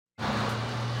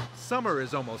Summer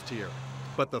is almost here,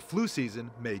 but the flu season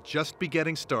may just be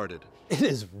getting started. It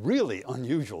is really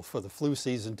unusual for the flu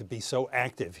season to be so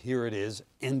active. Here it is,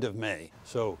 end of May.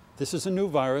 So this is a new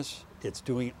virus. It's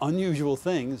doing unusual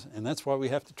things, and that's why we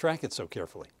have to track it so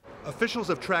carefully. Officials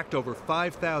have tracked over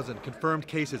 5,000 confirmed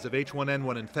cases of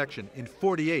H1N1 infection in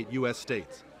 48 U.S.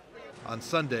 states. On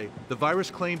Sunday, the virus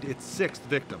claimed its sixth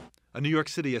victim, a New York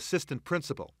City assistant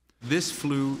principal. This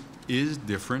flu is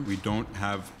different. We don't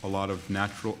have a lot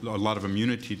of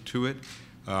immunity to it.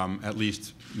 At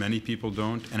least many people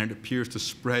don't, and it appears to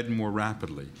spread more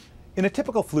rapidly. In a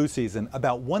typical flu season,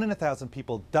 about 1 in 1,000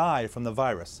 people die from the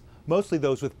virus, mostly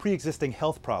those with pre-existing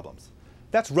health problems.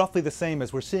 That's roughly the same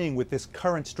as we're seeing with this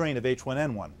current strain of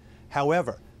H1N1.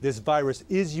 However, this virus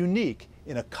is unique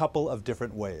in a couple of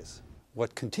different ways.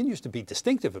 What continues to be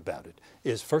distinctive about it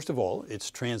is, first of all,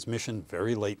 its transmission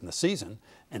very late in the season,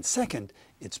 and second,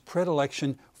 its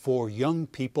predilection for young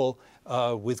people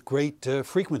with great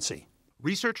frequency.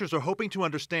 Researchers are hoping to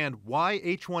understand why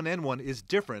H1N1 is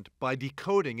different by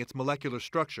decoding its molecular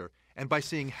structure and by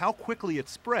seeing how quickly it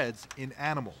spreads in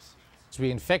animals. So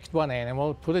we infect one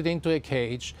animal, put it into a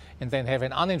cage, and then have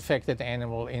an uninfected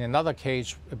animal in another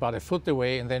cage about a foot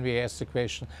away, and then we ask the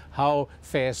question, how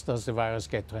fast does the virus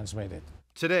get transmitted?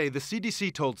 Today, the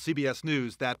CDC told CBS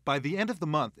News that by the end of the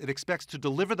month, it expects to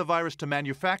deliver the virus to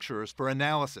manufacturers for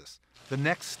analysis, the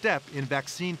next step in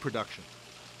vaccine production.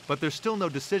 But there's still no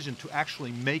decision to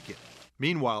actually make it.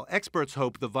 Meanwhile, experts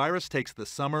hope the virus takes the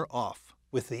summer off.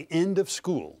 With the end of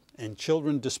school and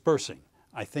children dispersing,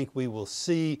 I think we will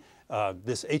see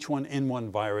this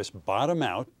H1N1 virus bottom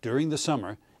out during the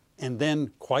summer and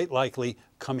then quite likely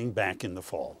coming back in the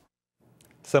fall.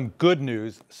 Some good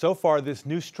news. So far, this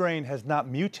new strain has not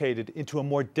mutated into a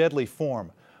more deadly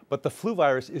form. But the flu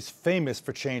virus is famous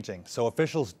for changing, so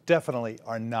officials definitely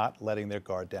are not letting their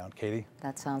guard down. Katie?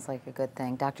 That sounds like a good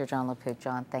thing. Dr. John LaPook,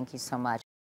 John, thank you so much.